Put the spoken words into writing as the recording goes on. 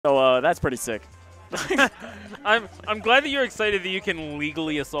So that's pretty sick. I'm glad that you're excited that you can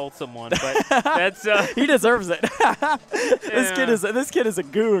legally assault someone, but that's he deserves it. This kid is a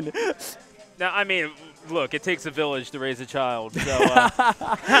goon. Now, I mean, look, it takes a village to raise a child. So is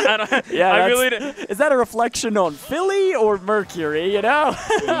that a reflection on Philly or Mercury? You know?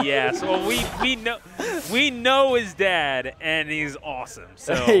 Yes. Well, we know his dad, and he's awesome.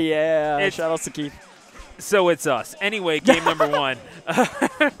 So yeah. Shout out to Keith. So it's us. Anyway, game number 1.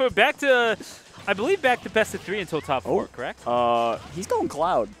 Back to, I believe, back to best of 3 until top 4, correct? He's going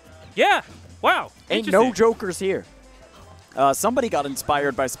Cloud. Yeah. Wow. Ain't no jokers here. Somebody got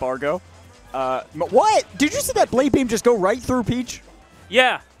inspired by Spargo. What? Did you see that blade beam just go right through Peach?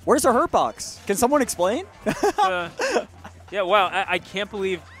 Yeah. Where's her hurt box? Can someone explain? Yeah. Wow. I can't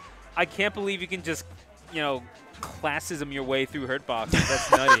believe you can just, classism your way through hurt boxes.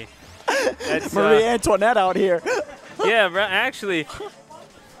 That's nutty. That's, Marie Antoinette out here. Yeah, actually.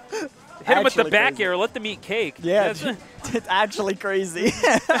 Hit him with the back air. Let them eat cake. Yeah, it's actually crazy.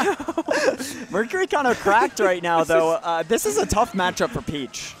 Mercury kind of cracked right now, though. This is a tough matchup for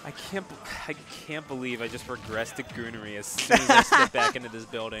Peach. I can't believe I just regressed to Goonery as soon as I step back into this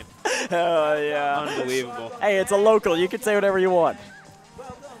building. Oh, yeah. Unbelievable. Hey, it's a local. You can say whatever you want.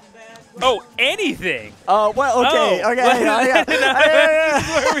 Oh, anything. Oh, well, okay. Oh. Okay.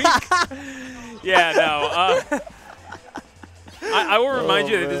 Yeah, no. I will remind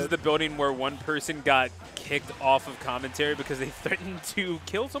you that this is the building where one person got kicked off of commentary because they threatened to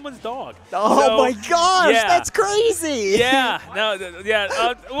kill someone's dog. Oh, so, my gosh. Yeah. That's crazy. Yeah. No,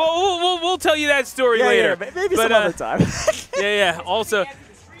 yeah. We'll tell you that story later. Yeah, maybe some other time. Yeah. Also,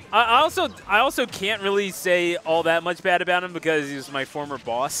 I also can't really say all that much bad about him because he was my former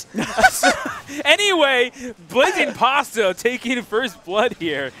boss. So, anyway, BlazingPasta taking first blood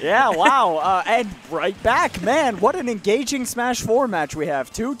here. Yeah, wow. And right back. Man, what an engaging Smash 4 match we have.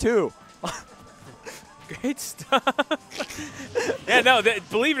 2-2. Great stuff. Yeah, no,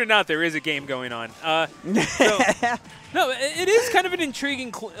 believe it or not, there is a game going on. No, it is kind of an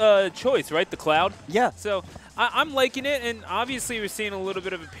intriguing choice, right? The Cloud. Yeah. So I'm liking it, and obviously we're seeing a little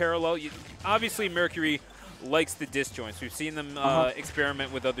bit of a parallel. Obviously, Mercury likes the disjoints. We've seen them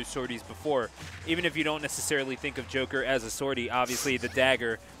experiment with other sorties before. Even if you don't necessarily think of Joker as a sortie, obviously the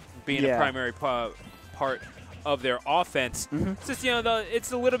dagger being a primary part of their offense. It's just,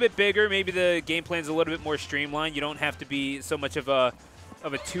 it's a little bit bigger. Maybe the game plan's a little bit more streamlined. You don't have to be so much of a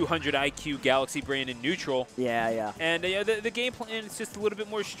 200 IQ Galaxy Brain in neutral. Yeah. And the game plan is just a little bit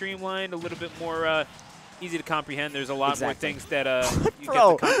more streamlined, a little bit more easy to comprehend. There's a lot more things that you get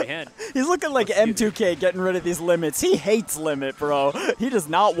to comprehend. He's looking like M2K getting rid of these limits. He hates limit, bro. He does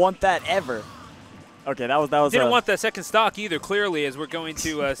not want that ever. Okay, that was. Didn't want that second stock either. Clearly, as we're going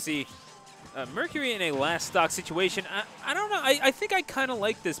to see Mercury in a last stock situation. I don't know. I think I kind of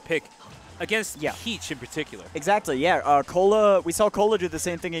like this pick against Peach in particular. Exactly, yeah. Cola, we saw Cola do the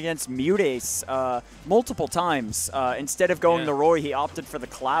same thing against Mutace multiple times. Instead of going the Roy, he opted for the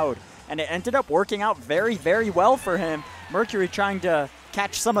Cloud. And it ended up working out very, very well for him. Mercury trying to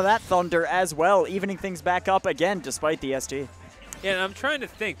catch some of that thunder as well, evening things back up again despite the SG. Yeah, and I'm trying to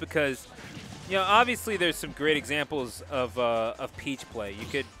think because, obviously there's some great examples of Peach play. You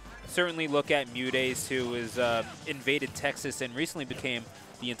could certainly look at Mutace, who has invaded Texas and recently became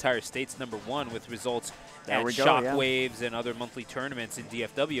the entire state's #1 with results at Shockwaves and other monthly tournaments in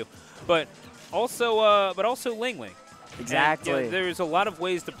DFW. But also Ling Ling. Exactly. And, there's a lot of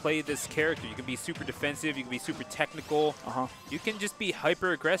ways to play this character. You can be super defensive. You can be super technical. You can just be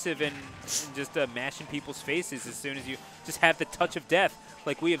hyper aggressive and just mashing people's faces as soon as you just have the touch of death,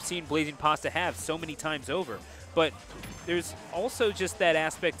 like we have seen BlazingPasta have so many times over. But there's also just that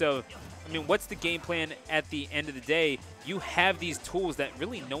aspect of, what's the game plan at the end of the day? You have these tools that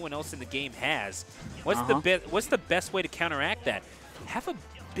really no one else in the game has. What's the best way to counteract that? Have a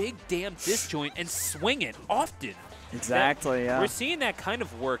big damn disjoint and swing it often. Exactly, yeah. We're seeing that kind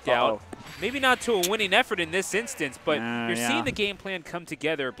of worked out. Maybe not to a winning effort in this instance, but you're seeing the game plan come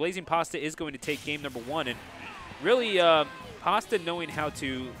together. BlazingPasta is going to take game number 1, and really Pasta knowing how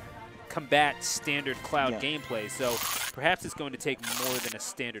to combat standard Cloud gameplay, so perhaps it's going to take more than a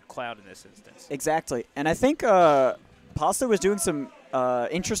standard Cloud in this instance. Exactly, and I think Pasta was doing some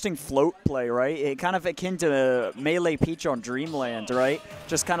interesting float play, right? It kind of akin to Melee Peach on Dreamland, right?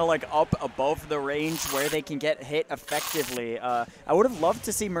 Just kind of like up above the range where they can get hit effectively. I would have loved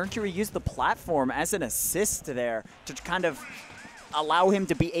to see Mercury use the platform as an assist there to kind of allow him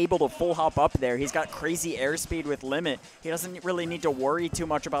to be able to full hop up there. He's got crazy airspeed with Limit. He doesn't really need to worry too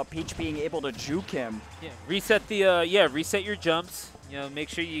much about Peach being able to juke him. Yeah, reset the reset your jumps. You know, make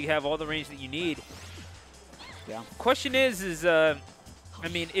sure you have all the range that you need. Yeah. Question is I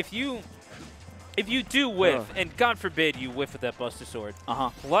mean, if you do whiff, and God forbid you whiff with that Buster Sword,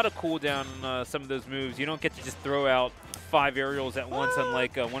 a lot of cooldown on some of those moves. You don't get to just throw out 5 aerials at once,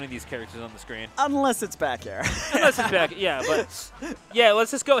 unlike one of these characters on the screen. Unless it's back air. Unless it's back, yeah. But yeah,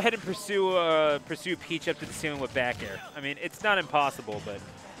 let's just go ahead and pursue Peach up to the ceiling with back air. I mean, it's not impossible, but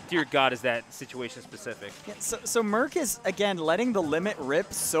dear God, is that situation specific. Yeah, so Merc is, again, letting the limit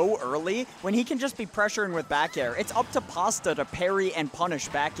rip so early when he can just be pressuring with back air. It's up to Pasta to parry and punish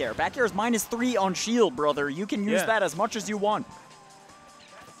back air. Back air is -3 on shield, brother. You can use that as much as you want.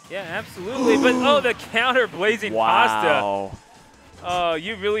 Yeah, absolutely. But, oh, the counter Blazing Pasta. Oh,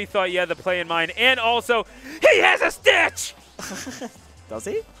 you really thought you had the play in mind. And also, he has a stitch! Does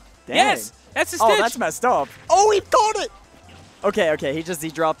he? Dang. Yes, that's a stitch. Oh, that's messed up. Oh, he caught it! Okay, he just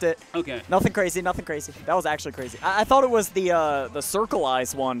Z-dropped it. Okay. Nothing crazy, nothing crazy. That was actually crazy. I thought it was the circle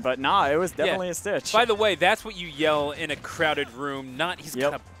eyes one, but nah, it was definitely a stitch. By the way, that's what you yell in a crowded room, not he's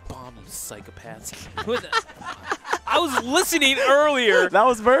got a bomb, you psychopaths. I was listening earlier. That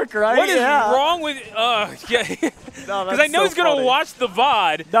was Merc, right? What is wrong with because I know he's going to watch the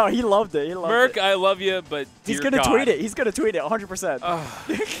VOD. No, he loved it. He loved Merc, it. I love you, but he's going to tweet it. He's going to tweet it 100%.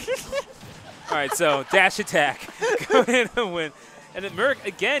 All right, so dash attack. Go ahead and win. And then Merc,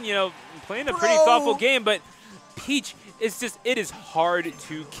 again, you know, playing a pretty thoughtful game, but Peach, it is hard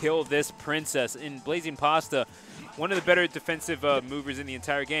to kill this princess. In Blazing Pasta, one of the better defensive movers in the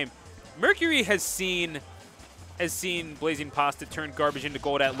entire game. Mercury has seen Blazing Pasta turn garbage into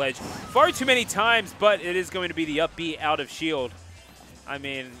gold at ledge far too many times, but it is going to be the up B out of shield. I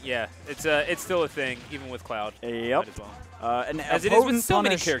mean, yeah, it's still a thing, even with Cloud. Yep. As well. And as it is with so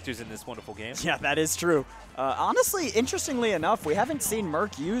many characters in this wonderful game. Yeah, that is true. Honestly, interestingly enough, we haven't seen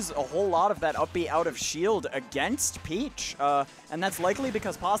Merc use a whole lot of that up B out of shield against Peach. And that's likely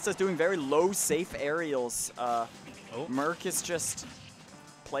because Pasta's doing very low safe aerials. Merc is just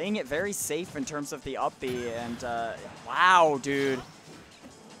playing it very safe in terms of the up B. And wow, dude.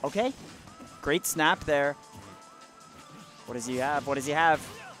 Okay. Great snap there. What does he have? What does he have?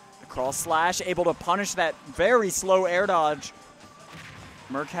 Cross slash, able to punish that very slow air dodge.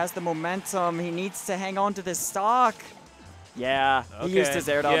 Merc has the momentum. He needs to hang on to this stock. Yeah, he used his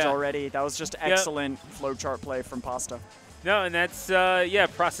air dodge already. That was just excellent flowchart play from Pasta. No, and that's,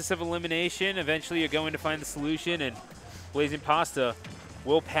 process of elimination. Eventually you're going to find the solution, and Blazing Pasta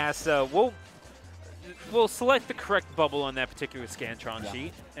will pass, we'll select the correct bubble on that particular Scantron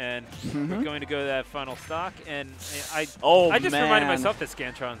sheet, and we're going to go to that final stock. And I just reminded myself that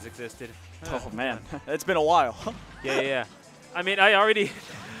Scantrons existed. Oh man, it's been a while. Yeah. I mean, I already.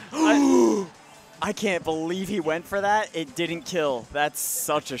 I can't believe he went for that. It didn't kill. That's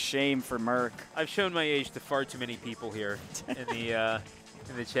such a shame for Merc. I've shown my age to far too many people here in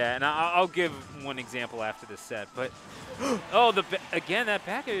the chat, and I'll give one example after this set. But again, that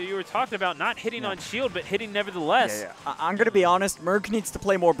back you were talking about, not hitting on shield, but hitting nevertheless. Yeah. I'm gonna be honest. Merc needs to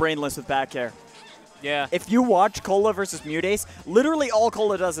play more brainless with back air. Yeah. If you watch Cola versus Mutace, literally all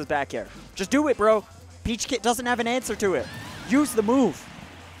Cola does is back air. Just do it, bro. Peach Kit doesn't have an answer to it. Use the move.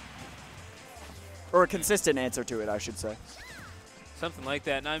 Or a consistent answer to it, I should say. Something like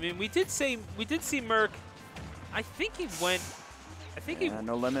that. And I mean, we did see Merc. I think he went.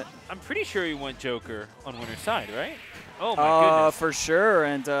 No limit. I'm pretty sure he went Joker on winner's side, right? Oh my goodness. For sure,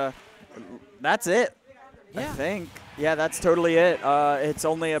 and that's it. Yeah. I think. Yeah, that's totally it. It's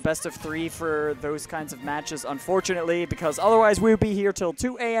only a best of 3 for those kinds of matches, unfortunately, because otherwise we would be here till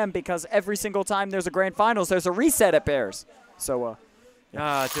 2 a.m. because every single time there's a grand finals, there's a reset at Bears. So,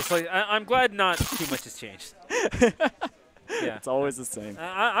 just like I'm glad not too much has changed. Yeah, it's always the same.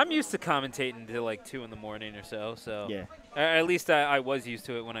 I'm used to commentating till like 2 in the morning or so. So yeah, at least I was used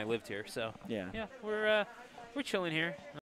to it when I lived here. So yeah, we're chilling here.